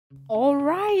All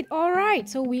right.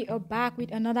 So we are back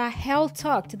with another health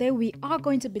talk. Today we are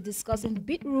going to be discussing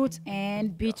beetroot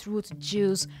and beetroot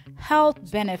juice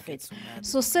health benefits.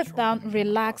 So sit down,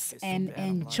 relax, and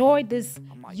enjoy this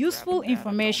useful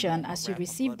information as you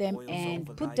receive them and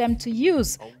put them to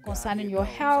use concerning your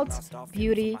health,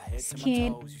 beauty,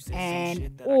 skin,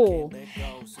 and all.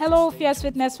 Hello, Fierce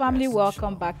Fitness family.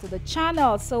 Welcome back to the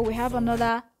channel. So we have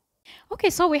another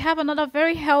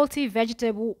very healthy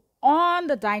vegetable on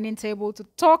the dining table to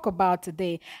talk about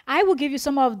today. I will give you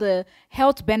some of the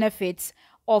health benefits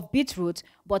of beetroot,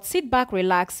 but sit back,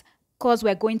 relax, because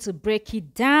we're going to break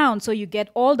it down so you get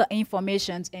all the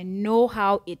information and know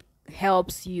how it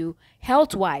helps you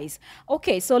health wise.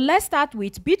 Okay, so let's start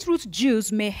with beetroot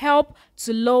juice may help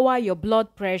to lower your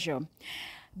blood pressure.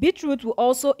 Beetroot will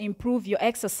also improve your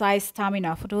exercise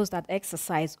stamina for those that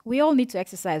exercise. We all need to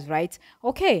exercise, right?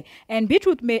 Okay, and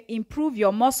beetroot may improve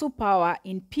your muscle power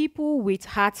in people with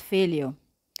heart failure.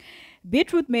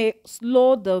 Beetroot may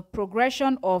slow the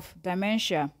progression of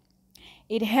dementia.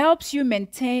 It helps you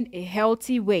maintain a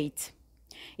healthy weight.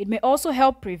 It may also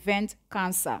help prevent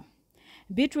cancer.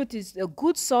 Beetroot is a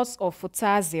good source of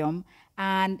potassium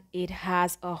and it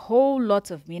has a whole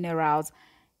lot of minerals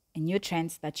and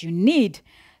nutrients that you need.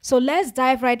 So let's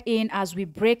dive right in as we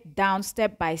break down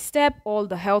step by step all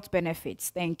the health benefits.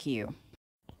 Thank you.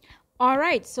 All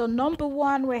right, so number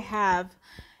one, we have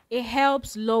it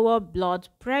helps lower blood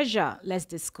pressure. Let's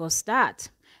discuss that.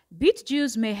 Beet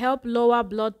juice may help lower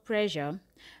blood pressure.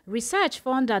 Research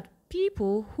found that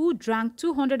people who drank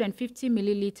 250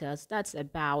 milliliters, that's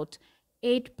about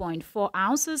 8.4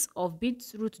 ounces of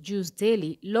beetroot juice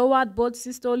daily, lowered both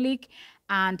systolic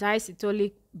and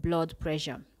diastolic blood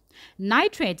pressure.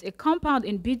 Nitrate, a compound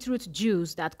in beetroot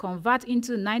juice that converts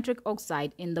into nitric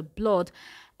oxide in the blood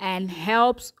and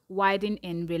helps widen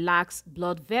and relax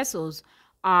blood vessels,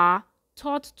 are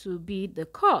thought to be the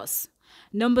cause.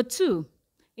 Number two,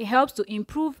 it helps to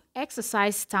improve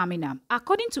exercise stamina.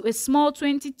 According to a small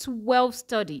 2012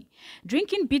 study,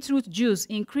 drinking beetroot juice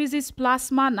increases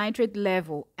plasma nitrate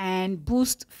level and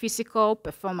boosts physical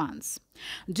performance.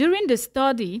 During the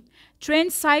study,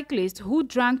 trained cyclists who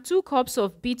drank 2 cups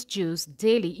of beet juice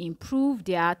daily improved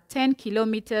their 10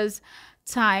 kilometers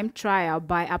time trial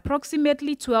by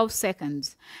approximately 12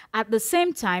 seconds. At the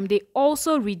same time, they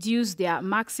also reduced their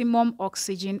maximum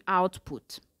oxygen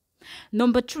output.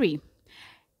 Number three,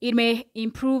 it may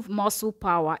improve muscle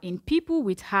power in people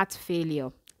with heart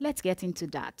failure. Let's get into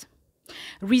that.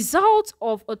 Results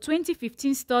of a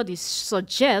 2015 study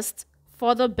suggest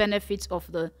further benefits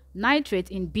of the nitrate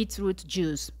in beetroot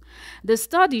juice. The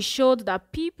study showed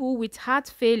that people with heart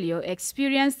failure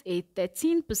experienced a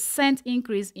 13%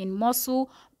 increase in muscle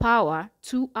power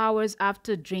 2 hours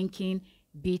after drinking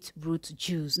beetroot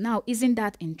juice. Now, isn't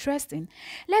that interesting?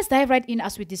 Let's dive right in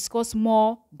as we discuss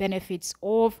more benefits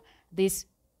of this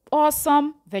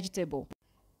awesome vegetable.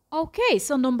 Okay,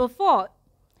 so number four,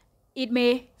 it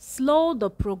may slow the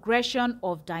progression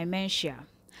of dementia.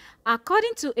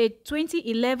 According to a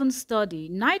 2011 study,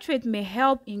 nitrate may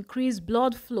help increase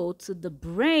blood flow to the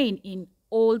brain in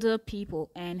older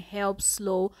people and help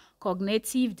slow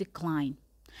cognitive decline.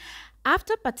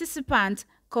 After participants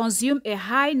consume a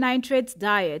high nitrate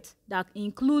diet that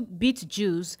include beet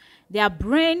juice, their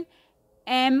brain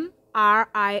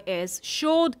MRIs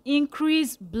showed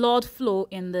increased blood flow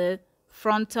in the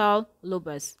frontal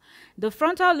lobes. The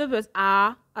frontal lobes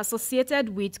are associated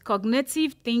with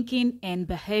cognitive thinking and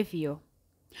behavior.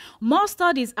 More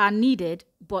studies are needed,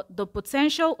 but the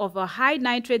potential of a high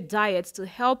nitrate diet to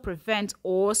help prevent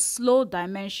or slow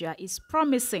dementia is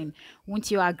promising.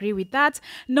 Won't you agree with that?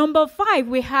 Number five,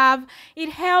 we have it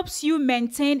helps you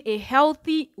maintain a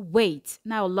healthy weight.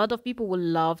 Now, a lot of people would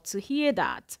love to hear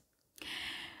that.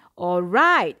 All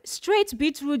right, straight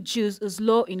beetroot juice is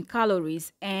low in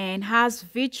calories and has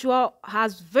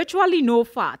virtually no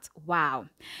fat. Wow.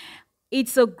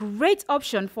 It's a great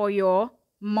option for your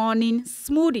morning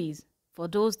smoothies for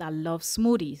those that love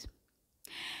smoothies.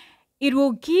 It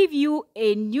will give you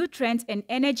a nutrient and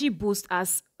energy boost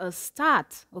as a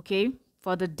start, okay,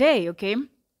 for the day, okay?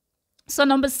 So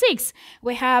number six,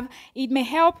 we have it may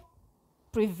help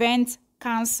prevent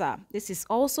cancer. This is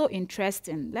also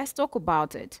interesting. Let's talk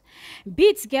about it.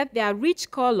 Beets get their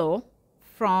rich color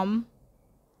from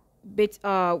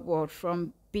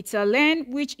betaline,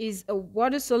 which is a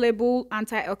water-soluble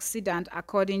antioxidant,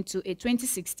 according to a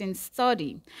 2016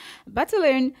 study.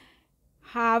 Betaline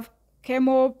have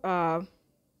chemopreventive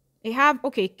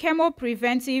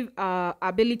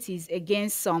abilities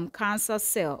against some cancer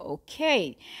cell.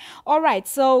 Okay, all right.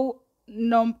 So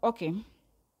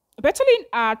Betulin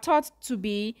are thought to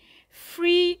be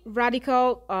free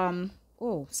radical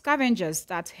scavengers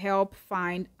that help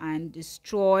find and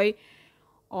destroy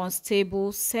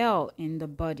unstable cell in the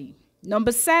body.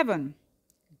 Number 7,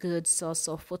 good source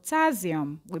of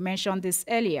potassium. We mentioned this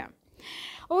earlier.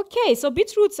 Okay, so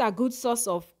beetroots are good source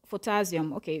of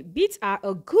potassium. Okay, beets are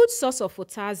a good source of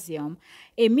potassium,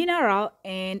 a mineral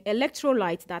and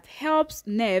electrolyte that helps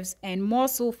nerves and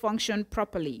muscle function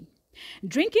properly.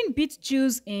 Drinking beet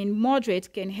juice in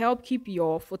moderate can help keep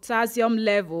your potassium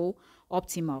level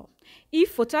optimal.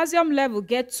 If potassium level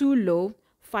get too low,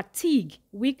 fatigue,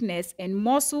 weakness, and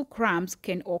muscle cramps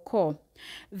can occur.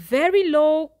 Very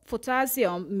low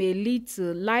potassium may lead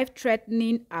to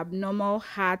life-threatening abnormal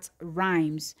heart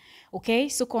rhythms. Okay,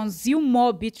 so consume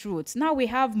more beetroot. Now we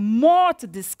have more to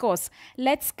discuss.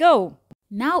 Let's go.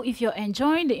 Now, if you're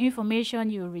enjoying the information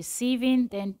you're receiving,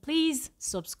 then please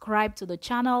subscribe to the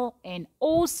channel and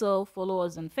also follow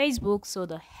us on Facebook so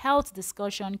the health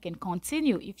discussion can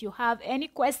continue. If you have any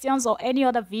questions or any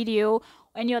other video,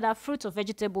 any other fruit or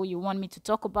vegetable you want me to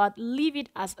talk about, leave it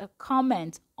as a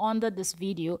comment under this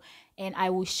video and I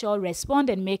will sure respond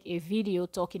and make a video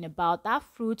talking about that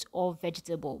fruit or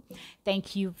vegetable.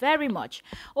 Thank you very much.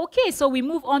 Okay, so we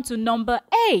move on to number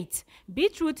 8.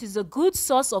 Beetroot is a good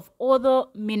source of other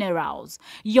minerals.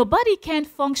 Your body can't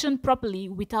function properly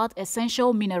without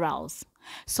essential minerals.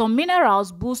 Some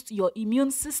minerals boost your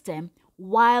immune system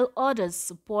while others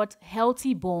support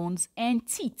healthy bones and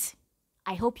teeth.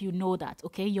 I hope you know that,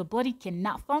 okay? Your body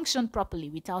cannot function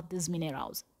properly without these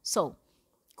minerals. So,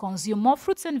 consume more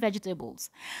fruits and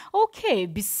vegetables. Okay,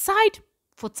 beside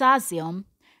potassium,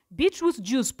 beetroot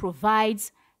juice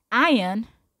provides iron,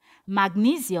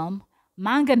 magnesium,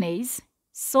 manganese,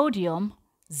 sodium,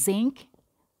 zinc,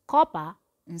 copper,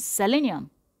 and selenium.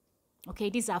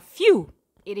 Okay, these are few.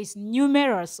 It is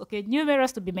numerous, okay,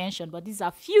 numerous to be mentioned, but these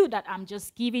are few that I'm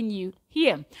just giving you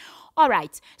here. All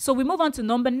right, so we move on to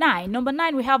number 9. Number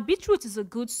 9, we have beetroot is a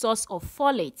good source of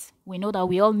folate. We know that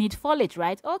we all need folate,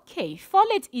 right? Okay,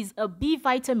 folate is a B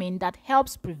vitamin that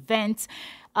helps prevent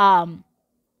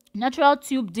natural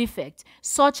tube defect,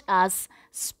 such as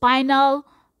spinal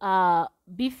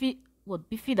bifida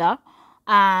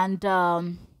and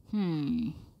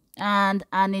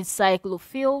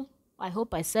encyclophil. I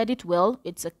hope I said it well.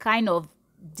 It's a kind of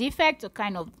defect, a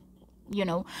kind of,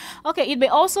 Okay, it may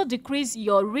also decrease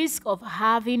your risk of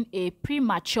having a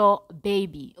premature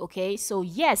baby. Okay, so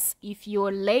yes, if you're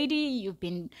a lady, you've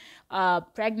been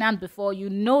pregnant before, you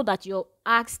know that you're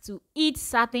asked to eat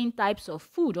certain types of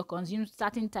food or consume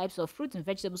certain types of fruit and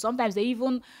vegetables. Sometimes they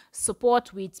even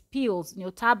support with pills,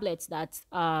 tablets that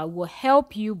will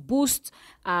help you boost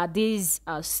these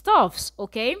stuffs.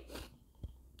 Okay.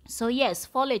 So yes,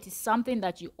 folate is something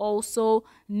that you also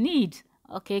need,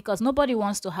 okay, because nobody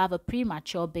wants to have a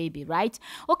premature baby, right?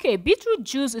 Okay, beetroot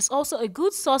juice is also a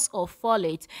good source of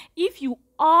folate. If you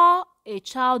are a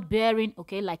childbearing,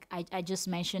 okay, like I just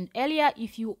mentioned earlier,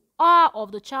 if you are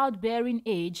of the childbearing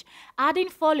age, adding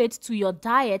folate to your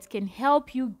diet can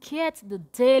help you get the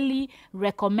daily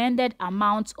recommended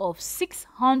amount of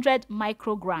 600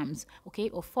 micrograms, okay,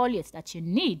 of folate that you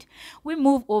need. We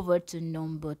move over to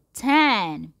number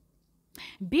 10.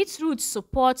 Beetroot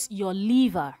supports your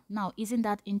liver. Now, isn't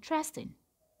that interesting?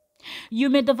 You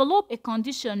may develop a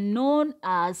condition known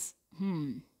as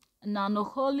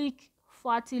non-alcoholic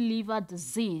fatty liver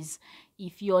disease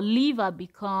if your liver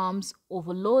becomes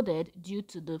overloaded due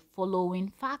to the following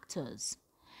factors: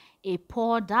 a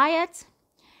poor diet,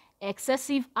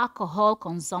 excessive alcohol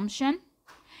consumption,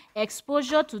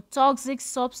 exposure to toxic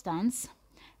substance,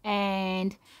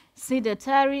 and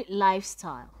sedentary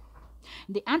lifestyle.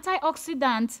 The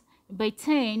antioxidant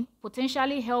betaine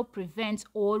potentially help prevent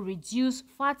or reduce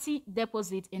fatty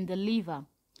deposit in the liver.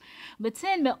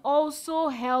 Betaine may also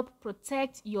help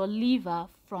protect your liver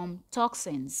from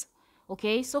toxins.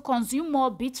 Okay, so consume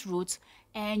more beetroot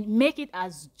and make it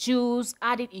as juice,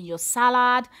 add it in your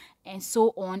salad, and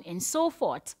so on and so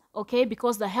forth. Okay,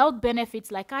 because the health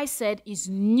benefits, like I said, is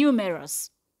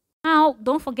numerous. Now,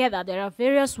 don't forget that there are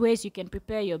various ways you can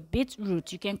prepare your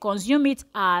beetroot. You can consume it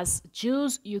as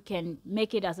juice, you can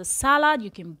make it as a salad,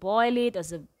 you can boil it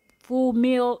as a full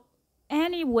meal.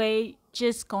 Anyway,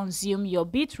 just consume your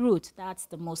beetroot. That's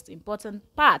the most important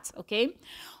part, okay?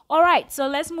 All right, so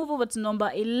let's move over to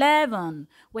number 11.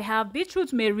 We have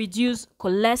beetroot may reduce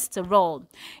cholesterol.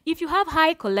 If you have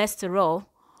high cholesterol,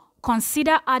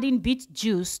 consider adding beet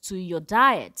juice to your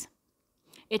diet.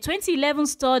 A 2011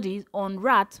 study on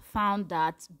rats found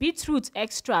that beetroot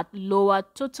extract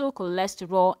lowered total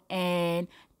cholesterol and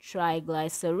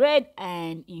triglyceride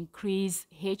and increased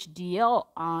HDL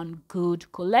and good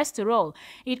cholesterol.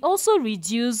 It also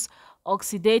reduced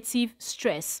oxidative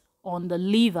stress on the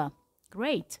liver.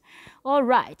 Great. All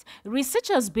right.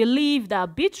 Researchers believe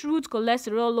that beetroot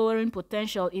cholesterol lowering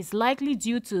potential is likely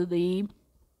due to the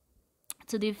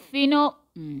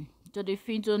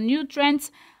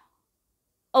phytonutrients,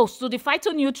 so the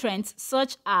phytonutrients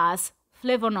such as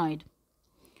flavonoid.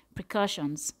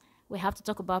 Precautions. We have to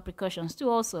talk about precautions too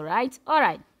also, right? All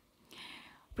right.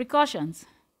 Precautions.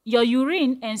 Your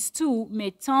urine and stool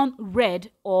may turn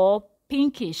red or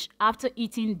pinkish after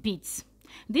eating beets.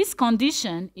 This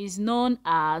condition is known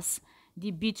as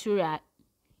the beetroot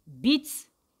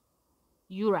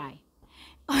uri.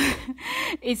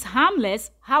 It's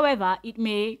harmless, however, it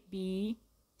may be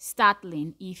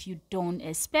startling if you don't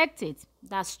expect it.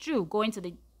 That's true. Going to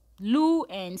the loo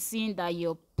and seeing that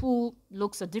your poo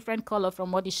looks a different color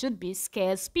from what it should be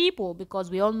scares people, because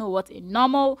we all know what a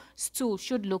normal stool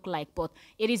should look like. But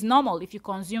it is normal. If you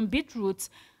consume beetroot,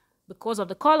 because of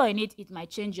the color in it, it might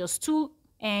change your stool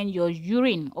and your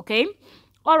urine, okay?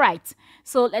 All right,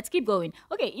 so let's keep going.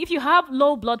 Okay, if you have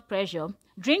low blood pressure,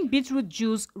 drink beetroot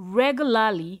juice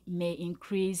regularly may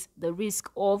increase the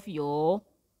risk of your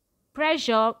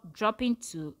pressure dropping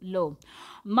to low.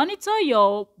 Monitor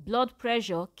your blood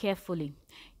pressure carefully.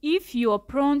 If you are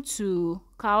prone to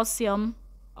calcium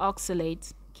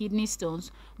oxalate, kidney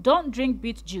stones, don't drink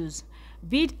beet juice.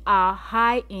 Beet are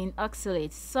high in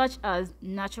oxalates, such as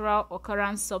natural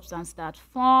occurrence substance that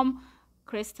form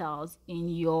crystals in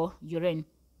your urine.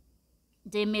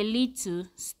 They may lead to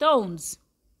stones.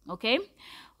 Okay?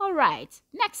 All right.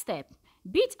 Next step.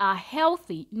 Beets are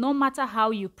healthy no matter how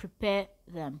you prepare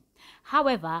them.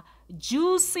 However,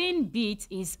 juicing beets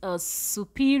is a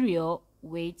superior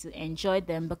way to enjoy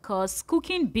them because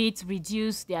cooking beets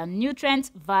reduce their nutrient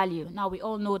value. Now, we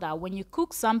all know that when you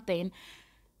cook something,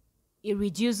 it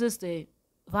reduces the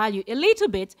value a little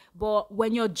bit, but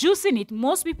when you're juicing it,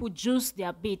 most people juice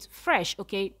their beet fresh,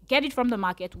 okay? Get it from the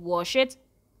market, wash it,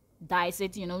 dice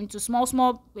it, into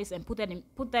small bits and put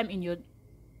them in your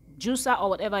juicer or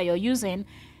whatever you're using.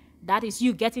 That is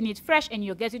you getting it fresh and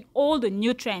you're getting all the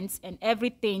nutrients and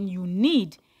everything you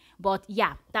need. But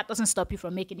yeah, that doesn't stop you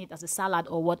from making it as a salad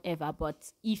or whatever.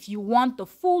 But if you want the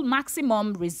full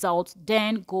maximum result,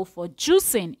 then go for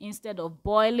juicing instead of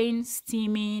boiling,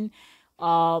 steaming,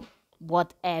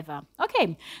 whatever.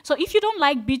 Okay, so if you don't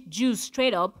like beet juice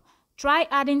straight up, try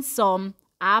adding some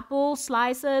apple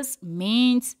slices,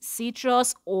 mint,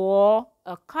 citrus, or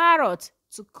a carrot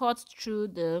to cut through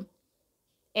the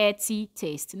earthy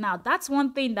taste. Now, that's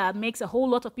one thing that makes a whole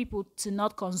lot of people to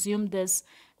not consume this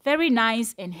very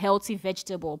nice and healthy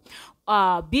vegetable,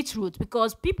 beetroot,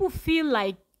 because people feel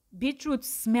like beetroot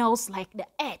smells like the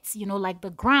earth, like the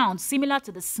ground, similar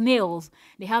to the snails.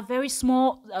 They have very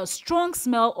strong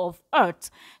smell of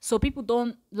earth, so people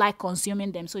don't like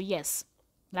consuming them. So yes,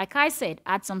 like I said,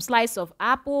 add some slice of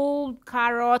apple,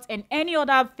 carrot, and any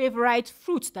other favorite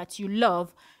fruit that you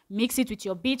love. Mix it with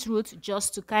your beetroot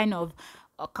just to kind of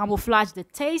camouflage the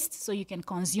taste so you can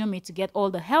consume it to get all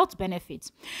the health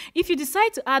benefits. If you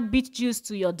decide to add beet juice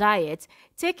to your diet,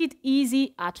 take it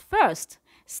easy at first.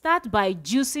 Start by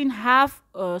juicing half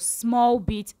a small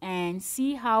bit and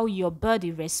see how your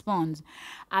body responds.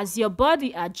 As your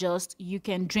body adjusts, you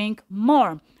can drink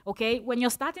more. Okay, when you're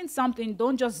starting something,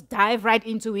 don't just dive right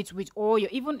into it with all your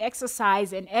even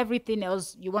exercise and everything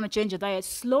else. You want to change your diet,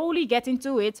 slowly get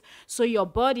into it so your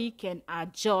body can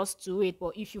adjust to it.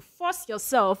 But if you force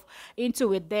yourself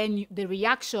into it, then the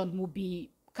reaction will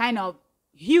be kind of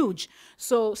huge.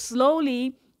 So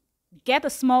slowly get a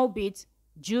small bit,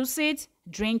 juice it,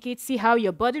 drink it, see how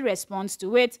your body responds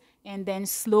to it, and then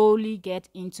slowly get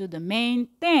into the main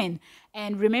thing.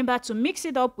 And remember to mix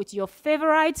it up with your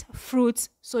favorite fruits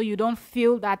so you don't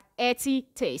feel that earthy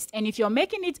taste. And if you're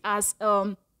making it as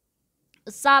a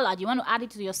salad, you want to add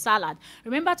it to your salad,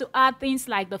 remember to add things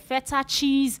like the feta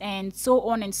cheese and so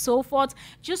on and so forth.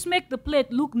 Just make the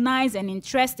plate look nice and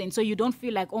interesting so you don't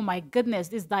feel like, oh my goodness,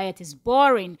 this diet is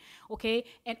boring. Okay,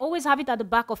 and always have it at the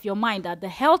back of your mind that the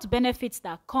health benefits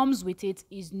that comes with it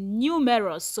is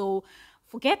numerous. So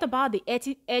forget about the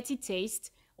earthy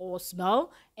taste or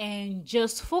smell and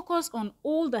just focus on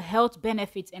all the health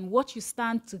benefits and what you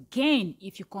stand to gain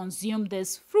if you consume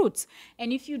this fruit.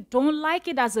 And if you don't like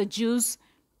it as a juice,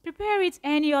 prepare it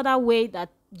any other way that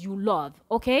you love.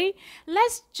 Okay,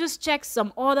 let's just check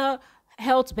some other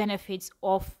health benefits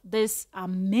of this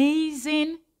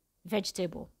amazing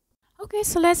vegetable. Okay,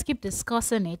 so let's keep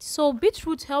discussing it. So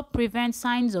beetroot helps prevent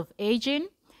signs of aging.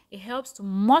 It helps to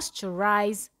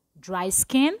moisturize dry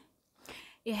skin.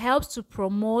 It helps to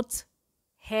promote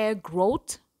hair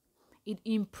growth. It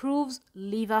improves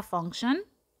liver function.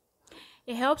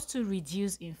 It helps to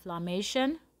reduce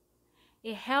inflammation.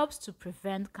 It helps to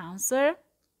prevent cancer.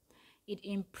 It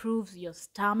improves your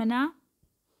stamina.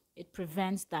 It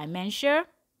prevents dementia.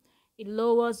 It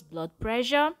lowers blood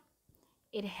pressure.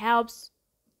 It helps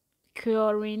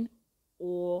curing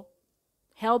or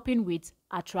helping with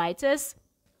arthritis.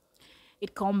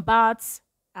 It combats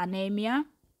anemia.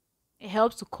 It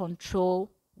helps to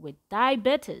control with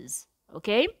diabetes.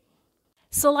 Okay?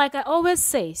 So like I always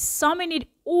say, summing it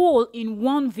all in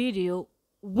one video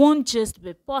won't just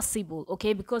be possible,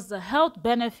 okay? Because the health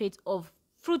benefit of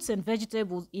fruits and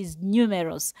vegetables is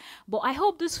numerous. But I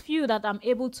hope this few that I'm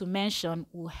able to mention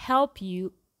will help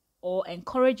you or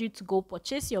encourage you to go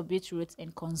purchase your beetroots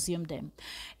and consume them.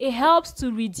 It helps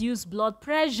to reduce blood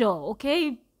pressure,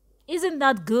 okay? Isn't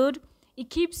that good? It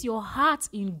keeps your heart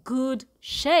in good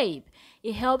shape.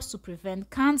 It helps to prevent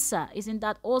cancer. Isn't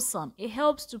that awesome? It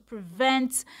helps to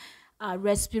prevent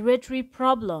respiratory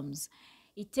problems.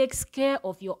 It takes care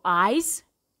of your eyes.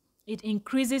 It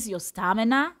increases your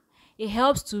stamina. It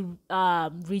helps to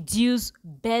reduce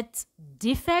birth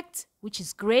defect, which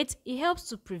is great. It helps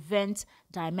to prevent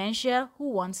dementia. Who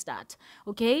wants that?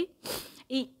 Okay?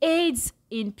 It aids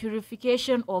in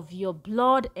purification of your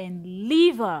blood and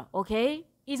liver. Okay?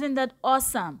 Isn't that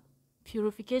awesome?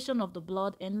 Purification of the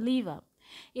blood and liver.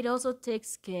 It also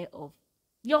takes care of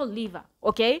your liver.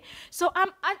 Okay, so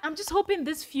I'm just hoping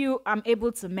this few I'm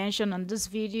able to mention on this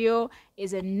video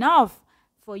is enough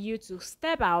for you to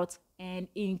step out and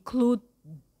include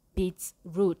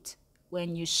beetroot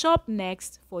when you shop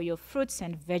next for your fruits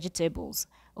and vegetables.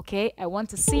 Okay, I want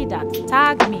to see that.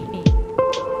 Tag me.